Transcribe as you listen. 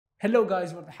Hello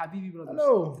guys, we're the Habibi brothers.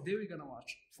 Hello. Today we're gonna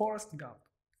watch Forrest Gump.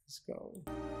 Let's go.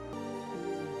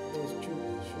 Those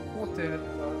shoes. What the hell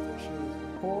about the shoes?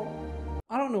 Paul?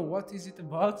 I don't know what is it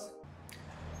about.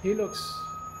 He looks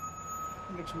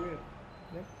weird.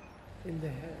 Yep. In the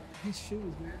head. His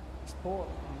shoes, man. It's Paul.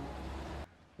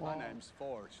 My name's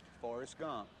Forrest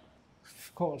Gump.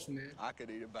 Of course, man. I could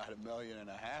eat about 1.5 million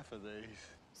of these.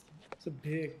 It's a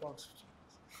big box.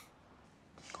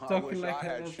 I wish I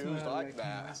had shoes like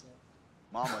that.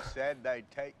 Mama said they'd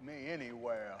take me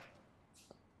anywhere.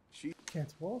 She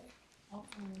Can't walk.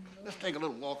 Let's take a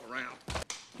little walk around.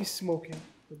 He's smoking.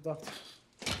 The doctor.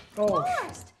 Oh.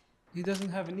 Forrest! He doesn't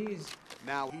have knees.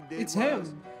 Now he did. It's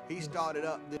him. He started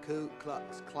up the Ku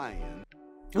Klux Klan.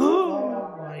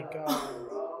 Oh my God.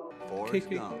 Forrest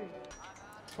Gump.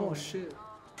 Oh shit.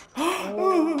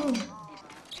 Oh.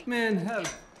 Man, help.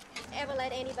 Ever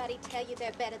let anybody tell you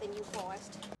they're better than you,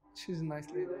 Forrest? She's a nice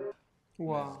lady.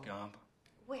 Wow. Ms. Gump,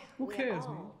 Well, Who we're cares,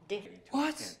 all man? different.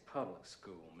 What? in public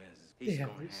school, Mrs. He's Yeah,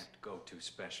 gonna please. have to go to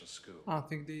special school. I don't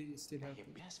think they still have He'll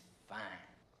it. be just fine.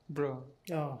 Bro,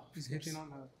 Oh. he's hitting on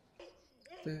her.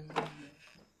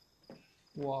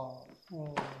 Wow.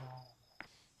 Oh. Oh.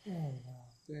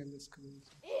 Damn, that's crazy.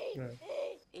 Right.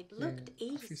 It looked I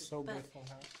easy, feel so but... bad for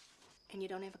her. And you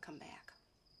don't ever come back.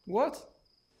 What?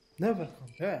 Never come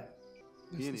back.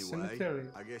 That's the Anyway, cemetery.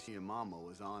 I guess your mama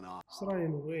was on our It's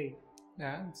running away.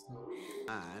 Yeah, I understand.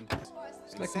 mind.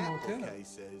 It's In like a sample motel.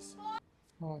 cases,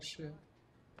 Oh shit.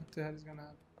 What the hell is gonna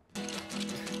happen?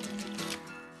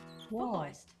 Wow.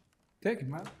 Forrest. Take it,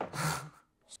 man.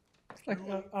 It's like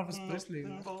Elvis Presley.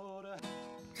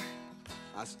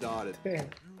 I started Damn.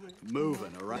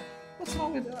 moving around. What's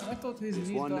wrong with that? I thought his This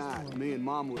knees one doesn't night, work. me and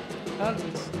Mom were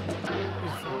Elvis.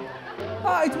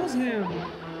 Ah, it was him.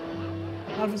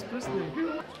 Elvis Presley.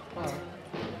 Oh.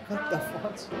 What the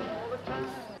fuck?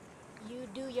 You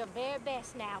do your very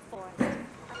best now, Forrest.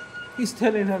 He's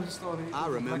telling her the story. I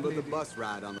remember Like the lady. bus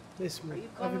ride on the They smoke.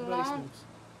 coming Everybody along? smokes.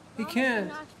 He can't.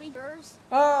 Not speakers.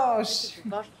 Oh shit.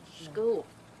 Bus to school.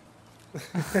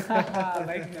 I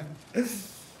like him.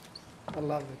 I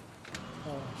love it.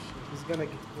 Oh shit. He's gonna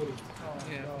get bullied. Oh,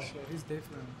 Yeah, no. for sure. He's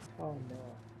different. Oh no.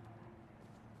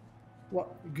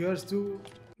 What girls do?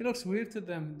 He looks weird to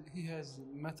them. He has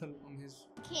metal on his.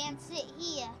 Can't sit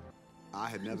here. I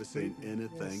had never seen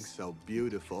anything so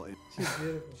beautiful. And She's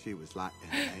beautiful. she was like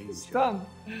an angel. Stunned.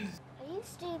 Are you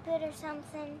stupid or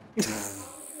something?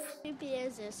 Stupid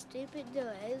as a stupid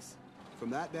does. From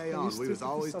that day you on, we stupid was for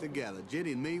always something? together.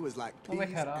 Jenny and me was like Oh, like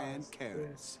peas her and eyes.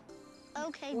 carrots.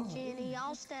 Okay, Oh. Jenny,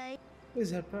 I'll stay.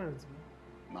 Where's her parents, man?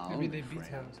 My Maybe only they beat friend.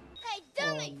 him. Hey, Oh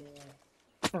dummy!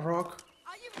 no. A rock.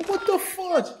 What the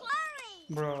fuck?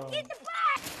 Bro. Get the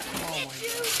back! Oh my Get you!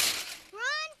 god.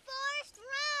 Run, Forrest,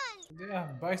 run! They have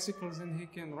bicycles and he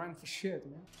can run for shit,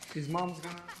 man. His mom's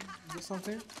gonna do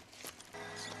something?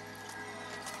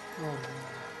 Oh man.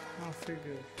 I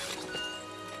figured.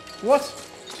 What?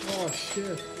 Oh shit.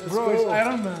 Let's Bro, go. it's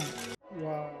Iron Man.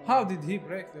 Wow. How did he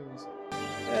break those?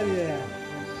 Hell yeah.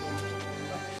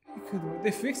 He could.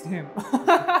 They fixed him.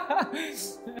 I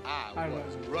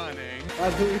was running.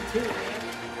 I'll do it too.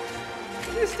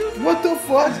 It's the What the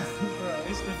fuck? Bro,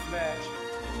 it's the Flash.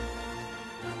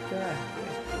 God.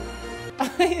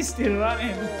 He's still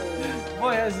running.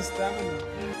 Boy has the stamina.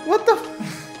 What the?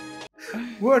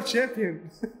 World champion.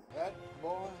 That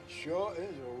boy sure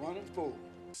is a running fool.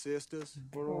 Sisters.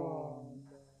 Bro.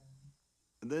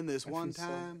 And then this I one feel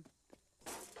so- time,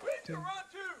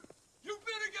 You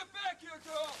better get back here,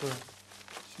 girl! Bro,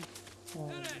 Oh,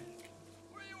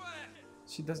 Where you at?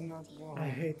 she doesn't know how to go I home.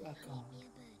 hate alcohol.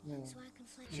 Yeah.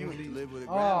 she went to live with her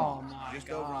Oh grandma my just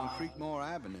over on God. Creekmore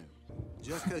Avenue.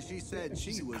 Just because she said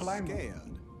she She's a was climber.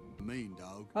 scared. Mean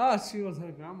dog. Ah, she was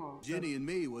her grandma. Jenny and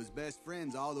me was best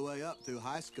friends all the way up through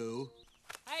high school.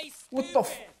 What the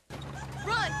f?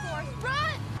 Run, Forrest,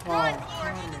 run! Oh, Run,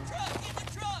 Forrest!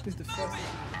 he's the first.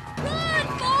 Run,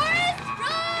 Forrest,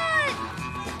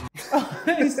 run!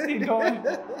 He's still going.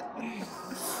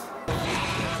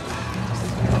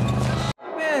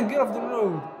 Man, get off the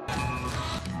road.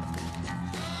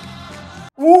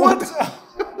 What?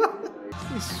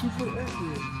 He's super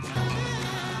angry.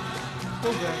 Go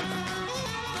back.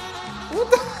 What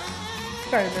the?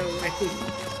 I know.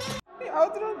 He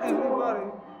outrun everybody.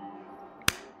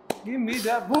 Give me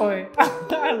that boy. I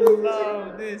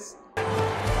love this.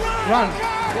 Run!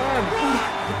 Run!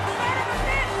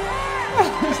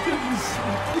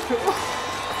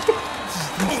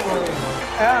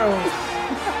 Arrow!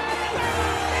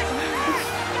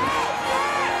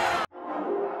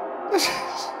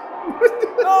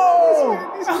 No!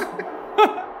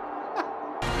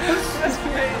 That's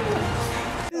crazy.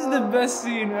 This is the best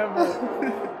scene ever.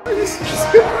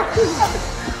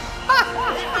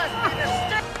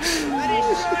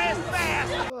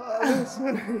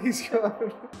 He's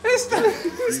gone.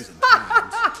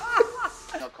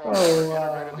 Oh,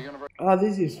 wow. Oh,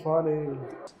 this is funny.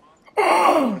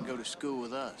 Go to school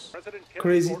with us.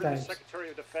 Crazy times. Secretary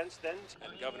of Defense then,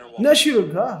 and Governor Walker. National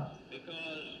Guard.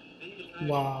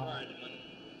 Wow.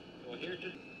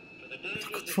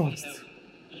 Look at Frost.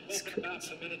 It's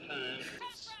crazy.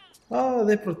 Oh,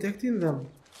 they're protecting them.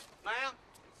 Ma'am,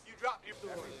 you dropped your...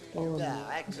 Oh, Nah, no.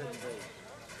 that couldn't be.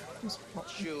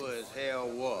 Sure as hell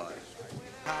was.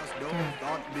 House Dog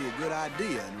thought it'd be a good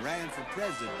idea and ran for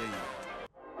president.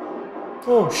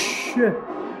 Oh shit.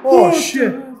 Oh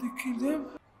shit. They killed him.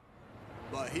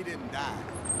 But he didn't die.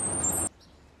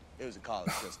 It was a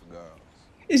college just for girls.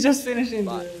 He's just finishing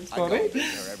But the I go story.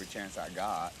 visit her every chance I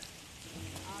got.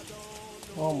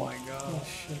 Oh my god. Oh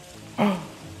shit.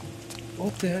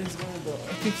 What the hell is going on?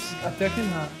 I think he's attacking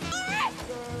her.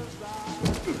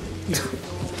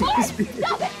 Stop it!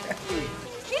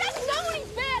 He doesn't know any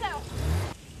better!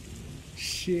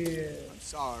 Shit. I'm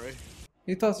sorry.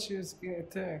 He thought she was getting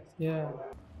attacked. Yeah,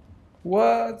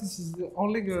 What? This is the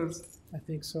only girls. I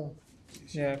think so.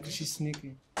 Yeah, because she's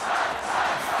sneaky.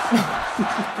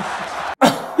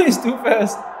 He's too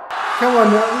fast. Come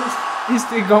on now. He's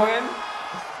still going.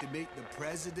 To meet the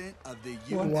president of the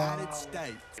What? United Wow.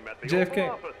 States.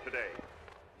 JFK.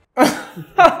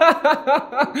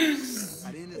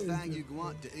 At anything you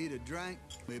want to eat or drink,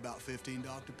 be about 15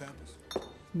 Dr. Peppers.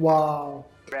 Wow.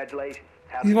 Congratulations.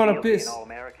 He's gonna piss.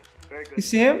 All-American. Very good. You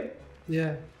see him?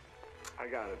 Yeah. I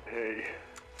gotta pay.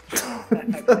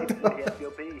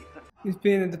 The He's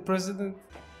being the president.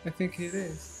 I think he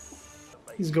is.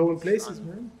 He's going places,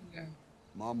 man. Yeah.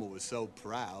 Mama was so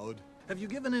proud. Have you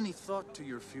given any thought to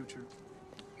your future?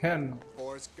 Hell no.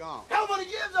 Forrest Gump. Nobody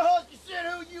gives a husky shit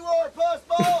who you are,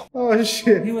 pussball! Oh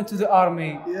shit. He went to the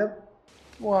army. Yep.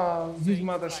 Wow, his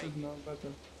mother should know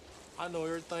better. I know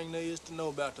everything there is to know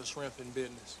about the shrimping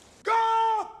business.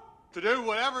 Go! To do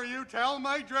whatever you tell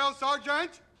me, drill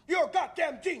sergeant? You're a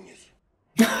goddamn genius!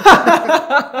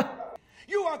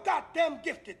 You are goddamn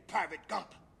gifted, Private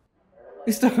Gump!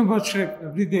 He's talking about shrimp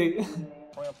every day.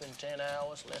 Shrimp in 10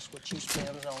 hours, less what you spend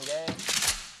on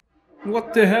gas.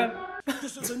 What the hell?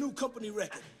 This is a new company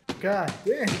record. God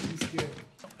damn, he's good.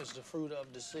 It's the fruit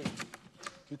of the sea.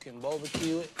 You can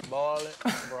barbecue it, boil it,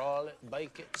 broil it,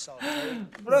 bake it, saute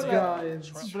it. Brother, guy,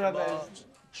 Shrimp brother. kebabs,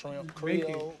 shrimp Make it.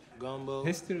 creole, gumbo,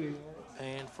 History.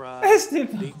 pan fried, History.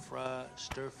 deep fried,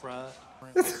 stir fried,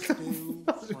 shrimp stew,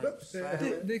 shrimp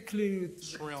salad, They clean with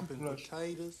shrimp and toothbrush.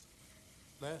 potatoes.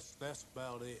 That's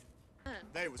about it.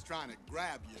 They was trying to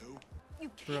grab you.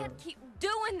 You can't keep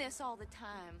doing this all the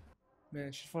time.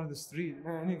 Man, she's from the street.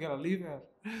 Man, you gotta leave her.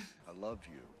 I love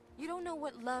you. You don't know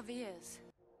what love is.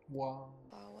 Wow.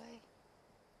 Far away.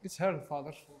 It's her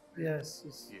father's fault. Yes,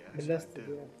 he's Yes, molested. I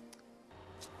do.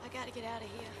 I gotta get out of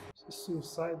here. She's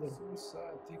suicidal.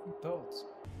 Suicide, taking thoughts.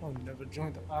 I'll never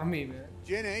join the army, man.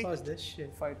 Jenny. How's that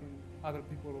shit? Fighting other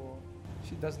people war.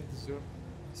 She doesn't deserve it.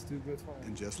 It's too good for her.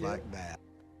 And just like that.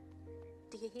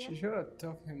 Do you hear? She should have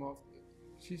talked him off.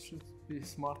 She should be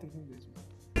smarter than this,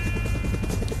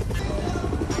 man.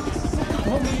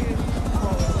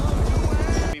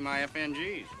 Be my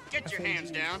FNGs. Get your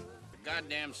hands down. The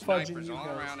goddamn Fudging snipers you all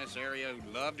guys. around this area who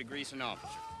love to grease an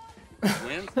officer.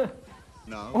 Win?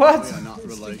 No, What? we are not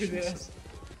Stupid relations. ass.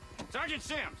 Sergeant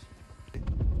Sims.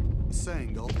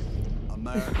 Single.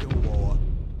 American War.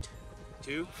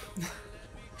 2.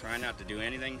 Try not to do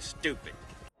anything stupid.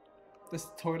 This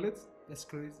toilet? That's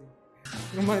crazy.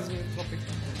 Reminds me of Tropic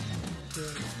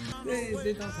Thunder.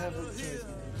 They don't have a choice,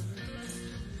 man.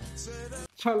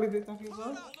 Charlie, they talking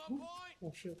about?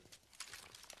 Oh shit.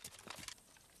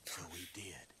 So we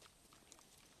did.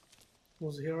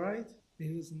 Was he right? He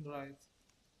wasn't right.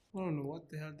 I don't know what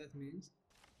the hell that means.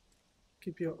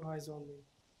 Keep your eyes on me.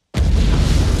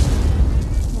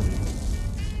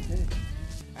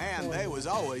 And there was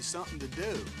always something to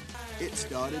do. It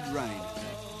started raining,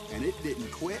 and it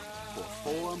didn't quit for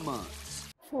 4 months.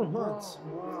 4 months.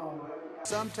 Wow.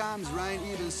 Sometimes rain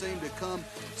even seemed to come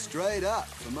straight up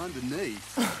from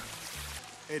underneath.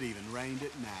 It even rained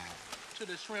at night. To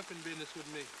the shrimping business with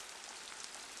me.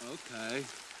 Okay.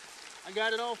 I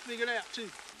got it all figured out, too.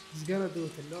 He's gonna do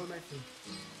it alone, I think.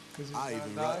 Because he's I gonna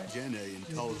even die. wrote Jenny and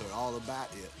told her all about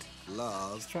it.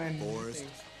 Love, He's trying new Forrest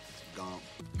things. Gump.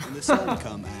 And the sun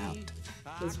come out.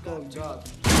 Let's call God.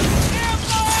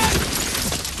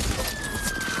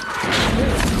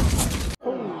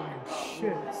 Holy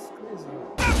shit, it's crazy.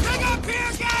 Bring up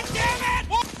here, goddammit!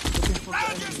 Looking for the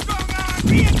How's your enemy. strong arm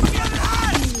being together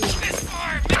hot? This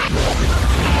far,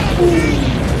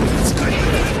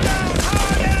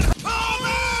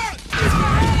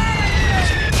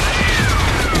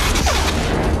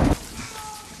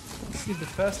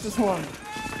 fastest one.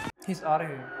 He's out of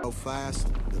here. So fast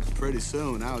that pretty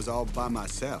soon I was all by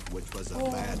myself, which was a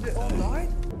bad they all thing.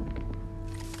 died?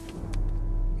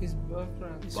 His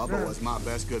boyfriend. His Bubba friend. was my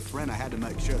best good friend. I had to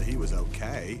make sure he was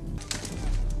okay.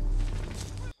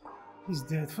 He's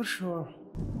dead for sure.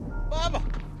 Bubba!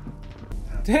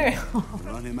 Damn!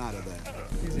 Run him out of there.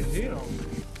 He's a hero.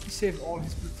 He saved all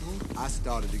his platoon. I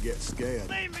started to get scared.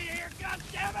 Leave me here,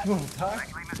 goddammit! You wanna die?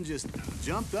 He just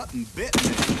jumped up and bit me.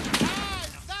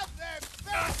 Stop that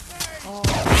bastard! Oh,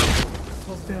 it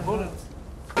was the bullet.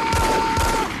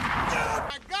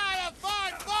 I gotta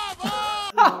find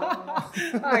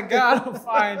Bubba! I gotta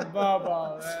find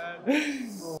Bubba,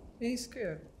 man. He's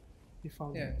scared. He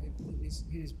found Yeah, him.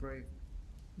 he's brave.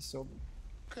 He's sober.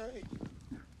 Okay.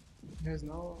 There's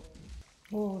no.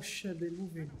 Oh shit, they're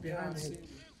moving behind Yeah, him.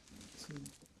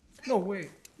 No way.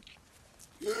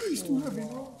 Yeah, he's too heavy,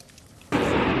 bro.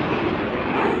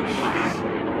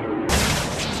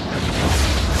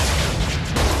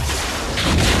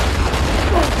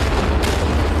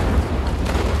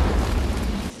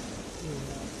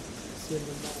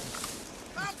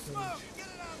 Stop smoke! Get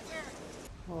it out there!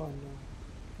 Oh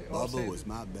no. Bubba was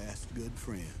my best good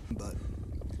friend, but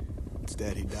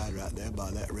instead he died right there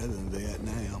by that river in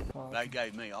Vietnam. They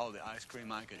gave me all the ice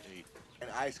cream I could eat. And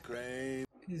ice cream.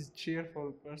 He's a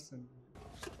cheerful person.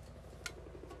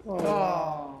 Oh,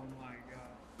 Oh my god.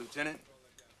 Lieutenant?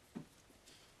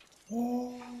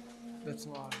 oh, That's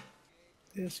why.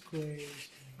 that's crazy.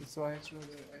 That's why it's really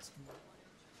ice cream.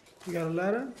 You got a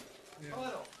letter? Yeah.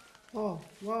 Oh,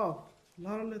 wow. A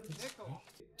lot of letters.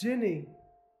 Jenny.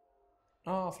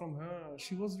 Oh, from her.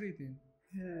 She was reading.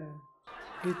 Yeah.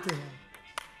 Read to her.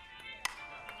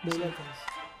 The letters.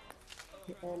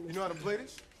 You know how to play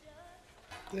this?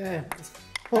 Yeah.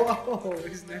 Oh,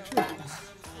 it's natural.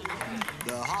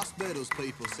 The hospital's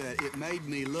people said it made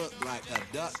me look like a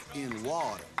duck in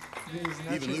water. This is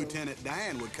Even natural. Lieutenant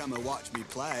Dan would come and watch me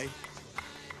play.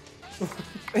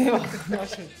 Yeah,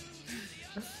 natural.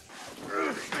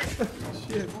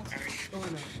 Shit. What's going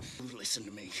on? Listen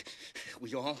to me.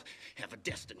 We all have a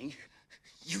destiny.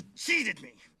 You cheated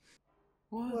me.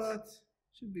 What?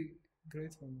 Should be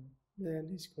grateful, man. Man,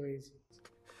 he's crazy.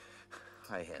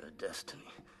 I had a destiny.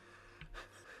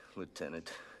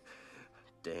 Lieutenant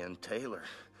Dan Taylor.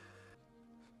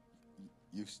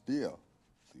 You still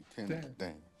Lieutenant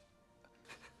Dan.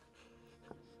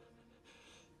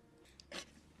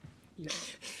 Yeah.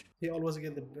 He always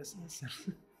get the best answer.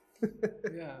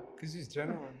 Yeah, because he's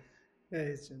genuine. Yeah,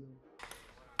 he's genuine.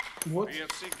 What?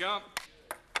 BFC Gump,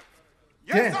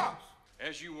 Yes, sir!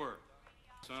 as you were.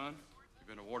 Son, you've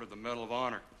been awarded the Medal of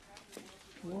Honor.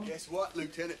 Guess what,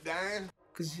 Lieutenant Dan?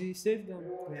 Because he saved them.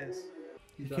 Yes.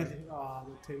 He You died. can't. Ah,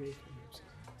 the TV.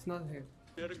 It's not him.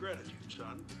 Debt of gratitude,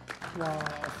 son. Wow.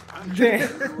 I'm sure you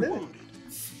were wounded.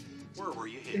 Where were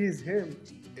you hit? He's him.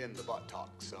 In the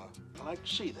buttocks, sir. I'd like to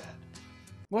see that.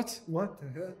 What? What the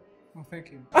hell? Oh,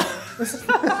 thank you.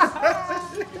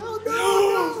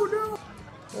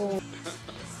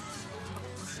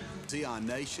 See our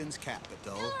nation's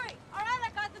capital. All right, I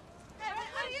got the... Hey,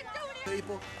 what are you doing here?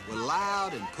 People were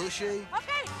loud and pushy.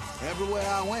 Okay. Everywhere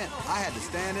I went, I had to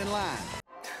stand in line.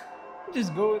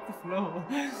 Just go with the flow.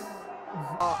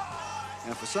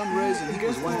 And for some reason, he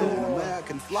was wearing an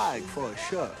American flag for a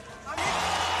shirt.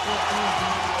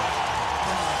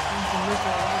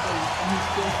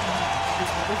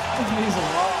 Means a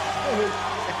lot.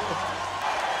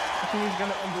 I think he's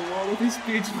gonna end the war with his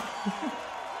speech.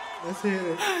 Let's hear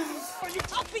it.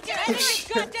 I'll beat your head in,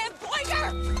 you goddamn pointer!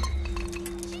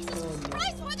 Jesus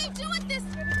Christ, what are they doing this?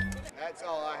 That's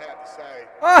all I have to say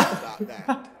about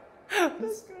that.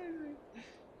 That's crazy.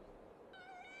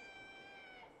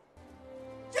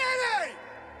 Jenny!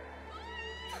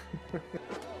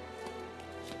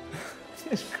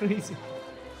 That's crazy.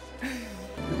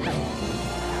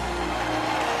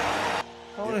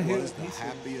 I wanna It hear was the this.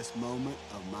 happiest moment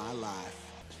of my life.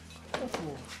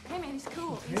 Hey man, he's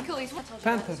cool. He's cool. He's what?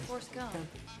 Panther. Forrest Gump.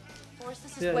 Forrest,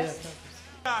 this is Yeah, West.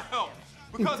 Not help.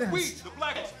 Because we, Intense. the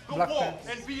blacks, go Black war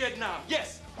Panthers. in Vietnam.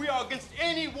 Yes, we are against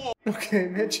any war. Okay,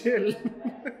 man, chill.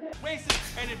 Racist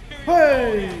and imperial.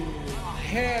 Hey!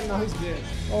 Hell no, he's dead.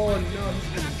 Oh no, he's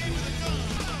gonna kill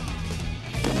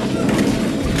himself.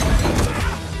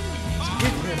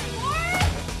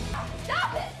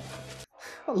 Stop it!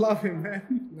 I love him, man.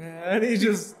 Man, he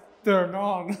just turned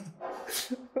on.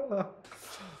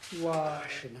 Wow. I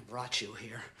shouldn't have brought you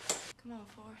here. Come on,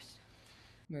 Forrest.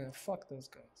 Man, fuck those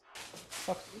guys.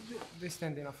 Fuck, they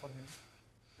stand enough for him.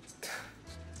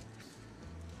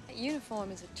 That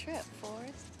uniform is a trip,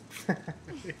 Forrest.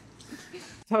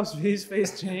 How's his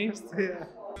face changed? Yeah.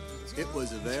 It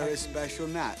was a very special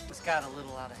night. It's got a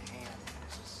little out of hand.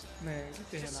 Man,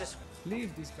 get the hell out.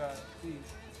 Leave this guy, please.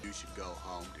 You should go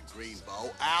home to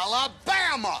Greenbow,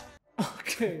 Alabama!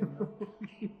 Okay.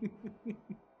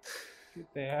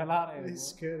 Get the hell out of here. He's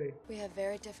scary. We have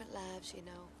very different lives, you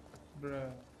know.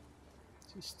 Bruh.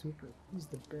 She's stupid. He's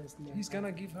the best man. He's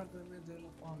gonna give her the Medal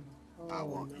of Honor. Oh, I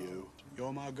want you.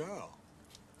 You're my girl.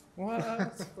 What?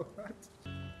 What?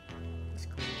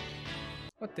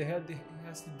 What the hell he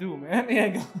has to do, man?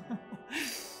 Yeah,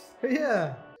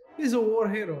 Yeah. He's a war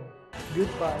hero.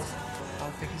 Goodbye.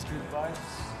 I'll take his goodbye.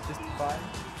 Just bye.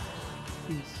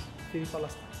 Peace. Free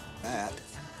Palestine. That,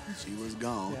 she was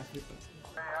gone. Yeah, free Palestine.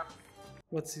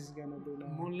 What's he gonna do now?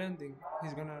 Moon landing.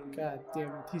 He's gonna. God damn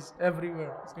it. He's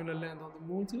everywhere. He's gonna land on the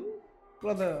moon too.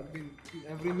 Brother, in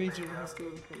every major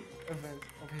historical event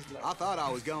of his life. I thought I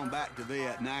was going back to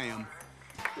Vietnam.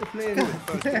 You're playing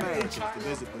First Americans to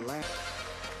visit the land.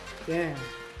 Damn.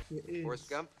 He is. Forrest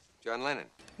Gump, John Lennon.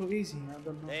 Who is he? I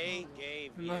don't know. They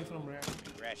gave you Learn from rap. the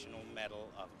Congressional Medal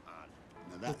of Honor.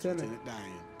 Now that's Lieutenant. Lieutenant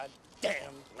Dan. A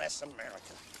damn less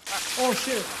American. Oh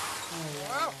shit. Oh,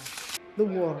 wow. The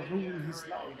war ruined his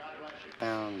life.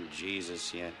 Found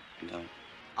Jesus yet? No.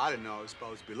 I didn't know I was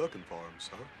supposed to be looking for him,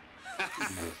 sir.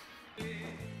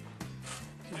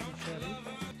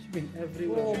 She's been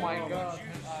everywhere. Oh my god.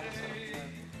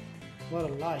 What a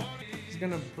lie. He's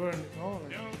gonna burn it all.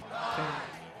 Damn.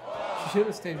 She should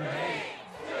have stayed behind.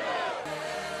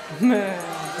 Man,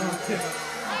 don't kill her.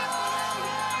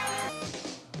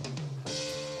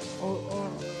 Or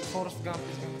Forrest Gump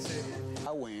is gonna say it.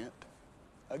 I went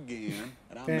again,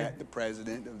 and I Damn. met the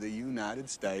President of the United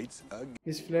States again.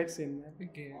 He's flexing, man.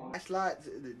 Again. That's like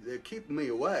they're keeping me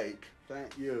awake.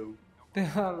 Thank you. The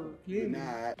hell? Good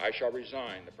night. I shall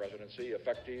resign the presidency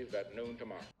effective at noon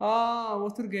tomorrow. Ah,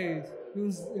 Watergate.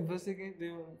 Who's investigating? They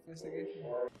were investigating.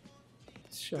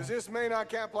 Sure. this mean I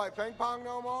can't play ping pong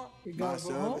no more? He My gotta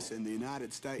go home. service in the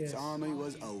United States Yes. Army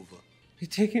was over, He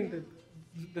taking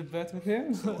the bet with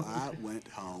him? so I went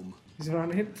home. He's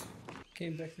running.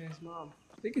 Came back to his mom.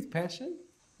 Think it's passion?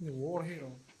 He's a war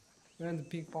hero. And the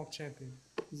ping pong champion.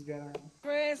 He's got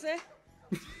Crazy?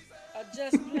 Or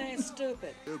just plain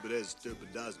stupid? Stupid is, stupid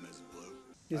does, Mrs. Blue.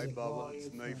 He's Hey, a Bubba, boy, it's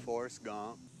it's me, fine. Forrest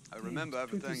Gump. I remember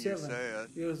everything you 57 said,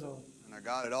 years old. and I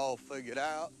got it all figured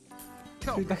out.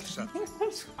 Tell me something.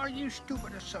 Are you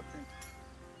stupid or something?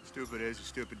 Stupid is,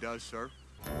 stupid does, sir.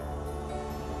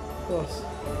 Of course.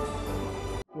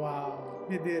 Wow.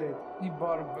 He did it. He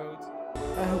bought a boat.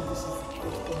 I hope this is the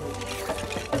truth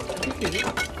story. He did it.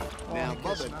 Now, I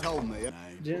guess Bubba not. told me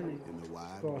Jenny. in the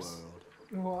wide Of course.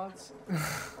 world. What?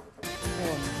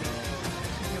 Oh,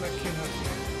 She's gonna kill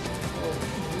her.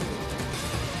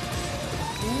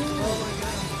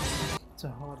 it's a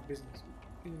hard business.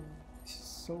 Yeah, it's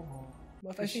so hard.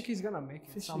 But I Fish- think he's gonna make it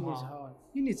Fishing somehow. is hard.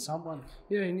 You need someone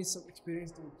Yeah, he needs some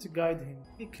experience to guide him.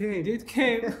 He He came. did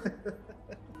came.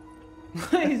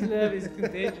 His love is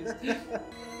contagious.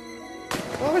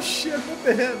 Oh shit, what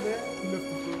the hell, man? He left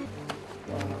the boat.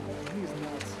 Wow, he's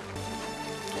nuts.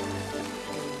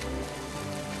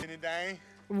 Anything?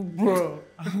 Bro.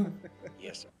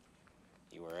 Yes, sir.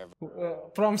 You were ever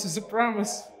Promise is a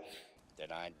promise.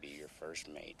 that I'd be your first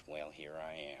mate. Well, here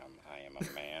I am. I am a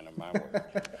man of my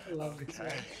word. I love this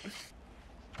guy.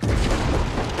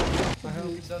 I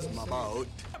hope he doesn't. My boat.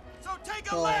 So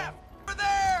take a left. Over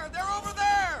there. They're over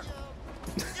there.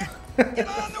 Get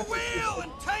on the wheel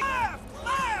and take left.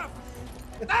 Left.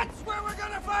 That's where we're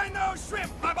gonna find those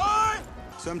shrimp, my boy.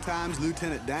 Sometimes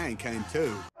Lieutenant Dan came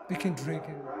too. We can drink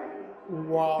it.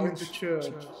 Wow, in the church.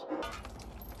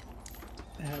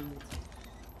 Helmet.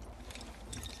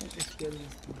 Some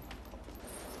experience.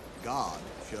 God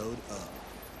showed up.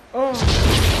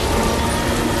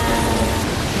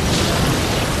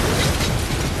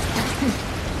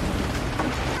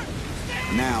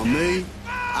 Now me,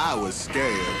 I was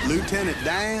scared. Lieutenant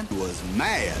Dan was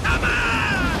mad.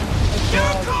 You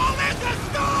call this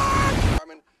a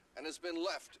storm? And has been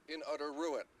left in utter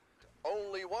ruin.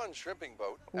 Only one shrimping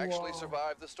boat actually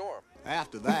survived the storm.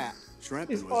 After that,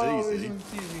 shrimping It's was always easy. on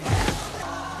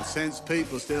TV. And since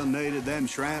people still needed them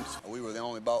shrimps, we were the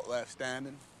only boat left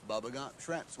standing. Bubba Gump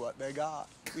shrimps what they got.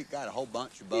 We got a whole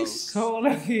bunch of boats. He's so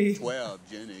lucky. 12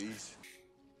 Jennies.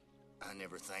 I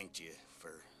never thanked you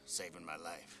for saving my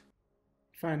life.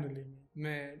 Finally.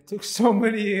 Man, it took so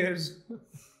many years.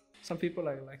 Some people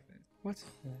are like that. What?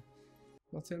 Yeah.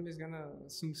 Don't tell me he's gonna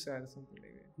suicide or something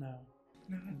like that. No.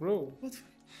 Bro. What?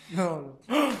 No.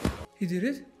 He did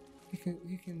it?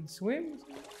 He can swim?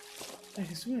 I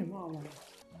can swim. Oh my.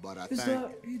 But I Is think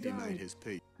that- he he died. made his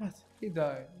peace. What? He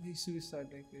died. He suicide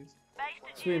like this.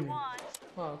 Swimming.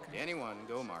 Oh, okay. Anyone,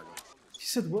 go, Margot. She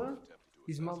said what?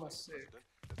 His mama's sick.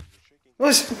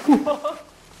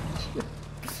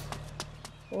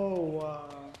 Oh wow.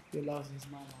 He loves his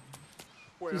mama.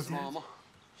 Where's Mama?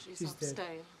 She's dead.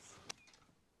 upstairs.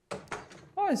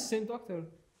 Oh, it's the same doctor.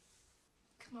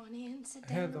 Come on in, sit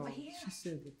Head down over on. here. She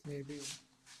said that maybe.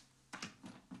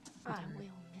 I will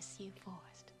miss you,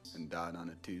 Forrest. And died on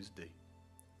a Tuesday.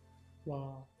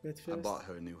 Wow, that I fast. bought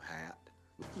her a new hat.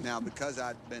 Now, because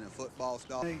I'd been a football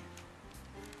star,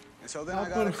 and so then I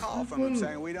got a call from him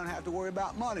saying we don't have to worry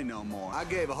about money no more. I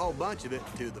gave a whole bunch of it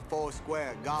to the Four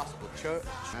Square Gospel Church,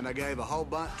 and I gave a whole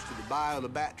bunch to the Bio of the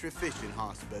Battery Fishing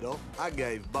Hospital. I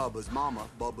gave Bubba's mama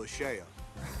Bubba's share.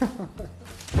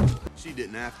 She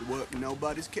didn't have to work in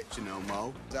nobody's kitchen no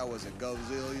more. I was a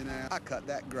gazillionaire. I cut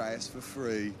that grass for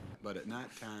free. But at night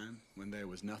time, when there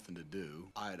was nothing to do,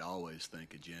 I'd always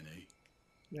think of Jenny.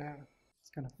 Yeah,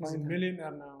 it's kind of fun. He's a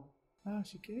millionaire now. Ah,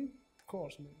 she came? Of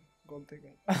course, man. Gold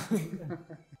digger.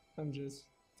 I'm just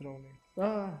trolling.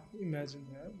 Ah, imagine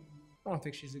her. I don't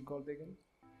think she's a gold digger.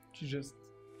 She's just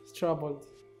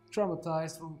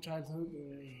traumatized from childhood.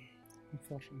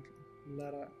 Unfortunately, a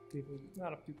lot of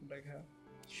people like her.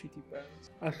 Shitty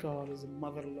parents. Alcohol is a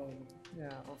mother-in-law.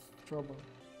 Yeah, of trouble.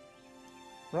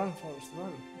 Run, Forrest,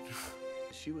 run.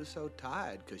 She was so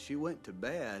tired because she went to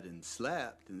bed and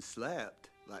slept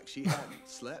like she hadn't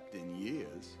slept in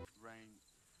years.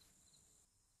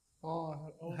 Oh,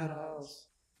 her house.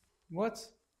 What?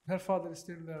 Her father is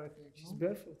still there, I think. She's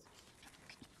barefoot.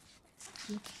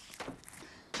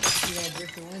 She's gonna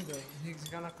break the window. He's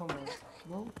gonna come out.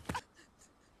 No?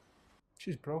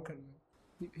 She's broken,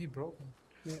 man. He broke her.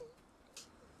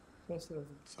 Yeah.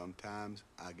 Sometimes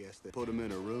I guess they put him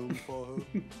in a room for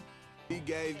her. He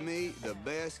gave me the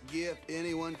best gift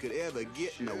anyone could ever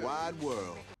get in the wide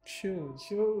world.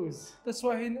 Shoes. That's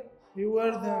why he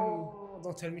wear them.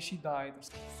 Don't tell me she died.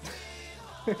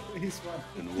 He's one.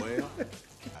 And well, I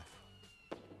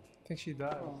think she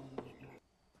died.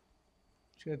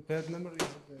 She had bad memories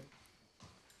of it.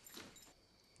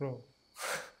 Bro.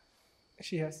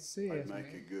 She has to say it. I'd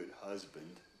make a good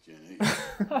husband, Jenny.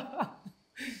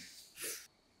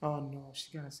 Oh no,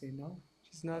 she's gonna say no.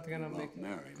 She's not gonna make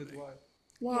a good wife.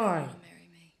 Why? Why? You wanna marry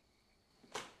me?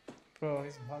 Bro,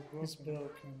 he's heartbroken. He's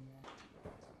broken.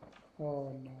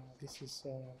 Oh no, this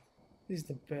is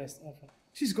the best ever.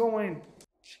 She's going.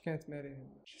 She can't marry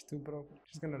him. She's too broken.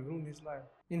 She's gonna ruin his life.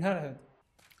 In her head.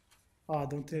 Oh,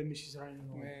 don't tell me she's running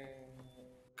away. Man.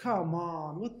 Come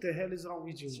on, what the hell is wrong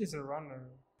with you? She's a runner.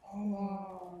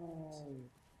 Oh.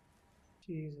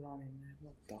 She's running, man.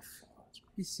 What the fuck?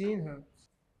 He's seen her.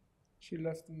 She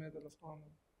left the Medal of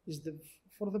Honor. It's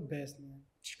for the best, man.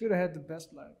 She could have had the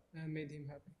best life and made him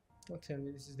happy. Don't tell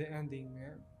me this is the ending,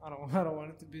 man. I don't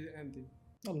want it to be the ending.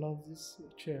 I love this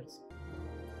chairs.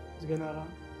 He's gonna run.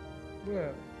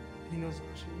 Where? He knows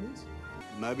what she is.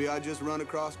 Maybe I just run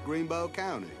across Greenbow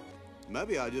County.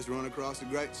 Maybe I just run across the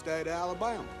great state of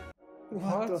Alabama.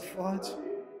 What the fudge?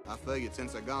 I figured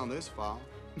since I gone this far.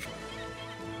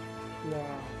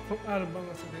 Wow. From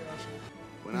Alabama to the ocean.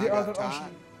 When I got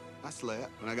tired, I slept.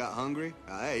 When I got hungry,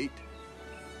 I ate.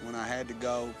 When I had to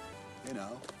go, you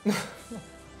know,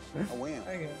 I went.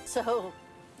 So,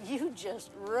 you just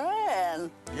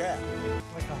ran. Yeah.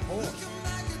 Like a horse.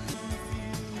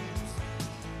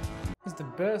 It's the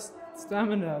best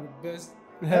stamina, the best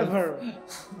ever. I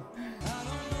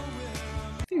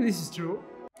think this is true.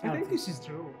 I think this is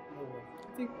true.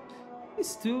 I think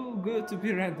it's too good to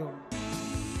be random.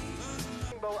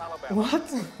 What?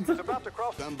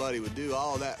 Somebody would do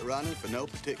all that running for no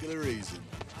particular reason.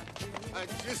 I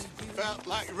just felt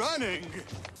like running.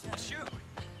 Shoot.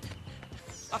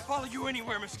 I'll follow you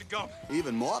anywhere, Mr. Gump.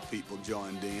 Even more people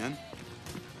joined in.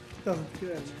 Doesn't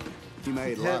care, man. He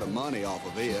made a lot of money off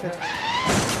of it.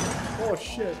 Oh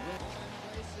shit.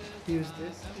 Use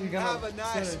this. You're gonna have a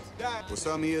nice day. Well,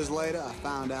 some years later, I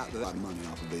found out that I got money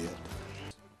off of it.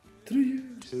 3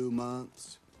 years. 2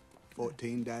 months,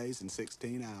 14 days, and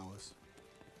 16 hours.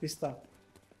 He stopped.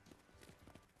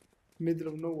 Middle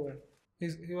of nowhere.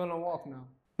 He wanna walk now.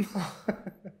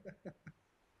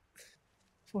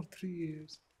 For 3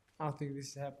 years. I don't think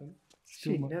this happened.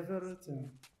 She never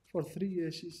returned. For 3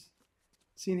 years, she's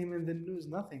seen him in the news,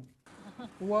 nothing.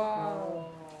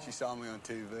 Wow. She saw me on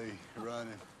TV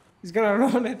running. He's gonna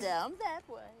run it. Down that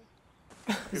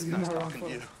way. He's gonna run for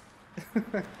it.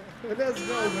 Let's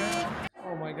go, man.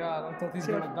 Oh my god, I thought he's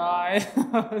gonna die.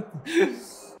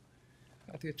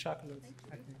 I think chocolate,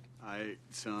 I think. I ate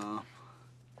some.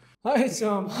 I ate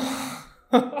some.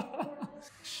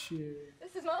 Shit.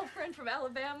 This is my old friend from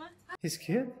Alabama. His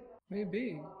kid?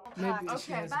 Maybe. Maybe she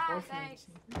Okay, has a bye, boyfriend. thanks.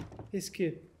 His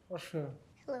kid, for sure.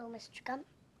 Hello, Mr. Gump.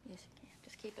 Yes, you can.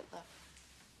 Just keep it low.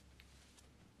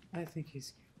 I think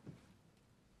he's gay.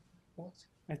 What?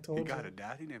 I told You you. got a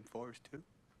daddy named Forrest too?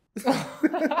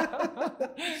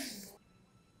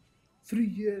 3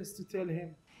 years to tell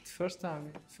him. First time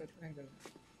he felt anger.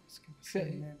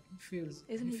 Man. He feels.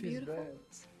 Isn't he feels beautiful? bad.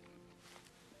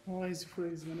 Oh, he's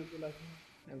afraid he's gonna be like him.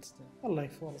 I understand. I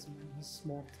like Forrest, man. He's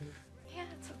smart too. Yeah,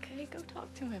 it's okay. Go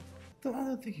talk to him. I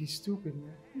don't think he's stupid,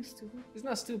 man. He's stupid. He's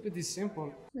not stupid. He's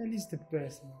simple. Man, he's the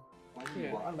best, man.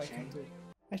 Yeah, I like him too.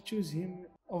 I choose him.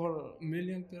 Over a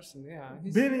million person. Yeah.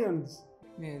 Billions.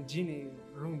 Man, Genie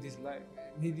ruined his life.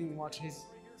 Man. He didn't watch his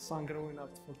son growing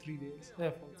up for 3 days.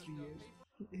 For 3 years.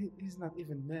 He's not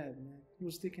even mad, man. He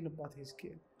was thinking about his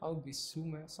kid. I would be so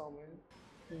mad.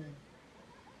 Yeah.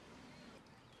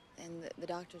 And the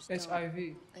doctors HIV.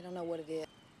 They don't know what it is.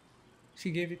 She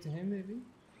gave it to him, maybe?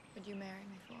 Would you marry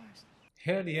me, Forrest?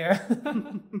 Hell yeah.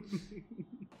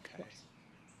 Okay.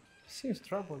 Seems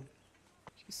troubled.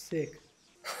 She's sick.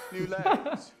 New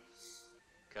legs.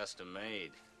 Custom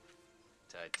made.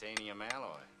 Titanium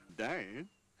alloy. Dang.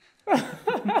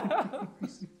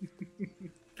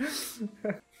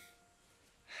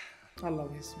 I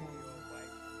love his smile.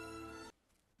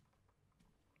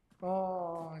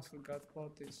 Oh, I forgot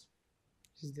about this.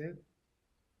 She's dead?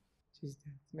 She's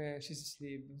dead. Man, she's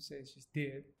asleep. Don't say she's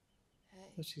dead. Hey,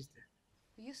 But she's dead.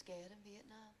 were you scared in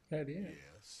Vietnam? Hell yeah.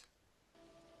 Yes.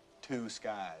 2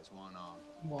 skies, one on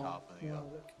top of the Wow,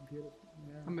 other. looking beautiful.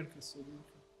 Yeah. America's so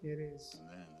beautiful. It is. And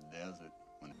then in the desert,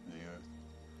 when the earth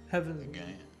Heaven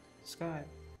began. Sky.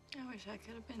 I wish I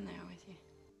could have been there with you.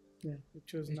 Yeah, you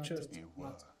chose He not chose to. You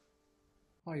were.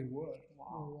 Oh, you were. Wow.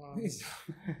 Oh, wow. He's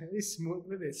He's smooth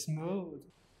with it. smooth.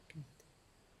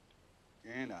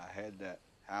 And I had that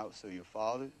house of your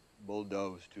father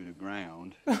bulldozed to the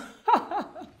ground.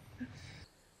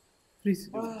 Please,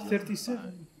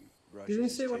 37. Brushed Didn't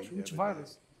his say teeth which every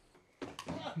virus.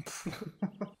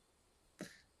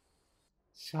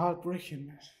 It's heartbreaking,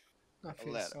 man. I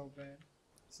feel letter. so bad.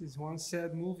 This is one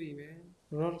sad movie, man.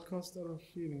 Roller coaster of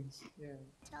feelings. Yeah.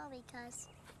 It's all because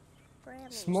Bramley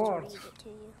used to Smart. read it to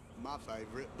you. My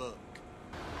favorite book.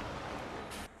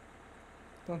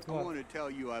 Don't I what? want to tell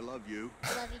you I love you.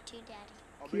 Love you too, Daddy.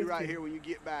 I'll be right here when you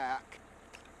get back.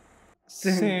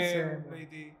 Sam,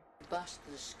 lady. Bus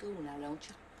to the school now, don't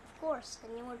you? Of course,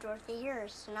 and you were Dorothy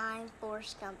yours, and I'm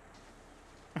Forrest Gump.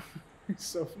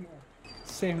 So smart.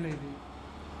 Same lady.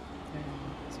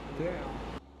 Damn.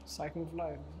 Cycle of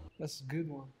life. That's a good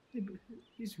one.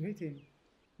 He's waiting.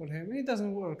 For him, it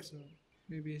doesn't work, so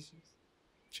maybe it's just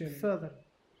chilling. Further.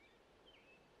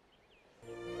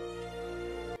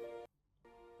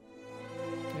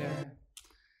 Yeah.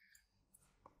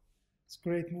 It's a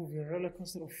great movie. A roller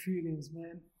coaster of feelings,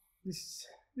 man. This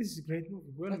is a great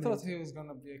movie. Well I thought made. he was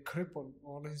gonna be a cripple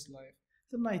all his life.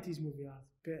 The 90s movie are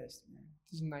the best, man.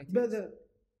 This is 90s. Better.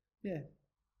 Yeah.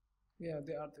 Yeah,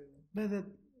 they are the Better.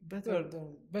 better,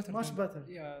 better, Much than, better.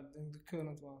 Yeah, than the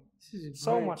current one. This is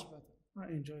So great. much better. I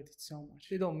enjoyed it so much.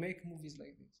 They don't make movies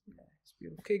like this. Yeah, it's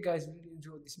beautiful. Okay, guys, really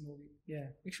enjoyed this movie. Yeah.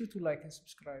 Make sure to like and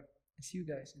subscribe. And see you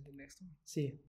guys in the next one. See you.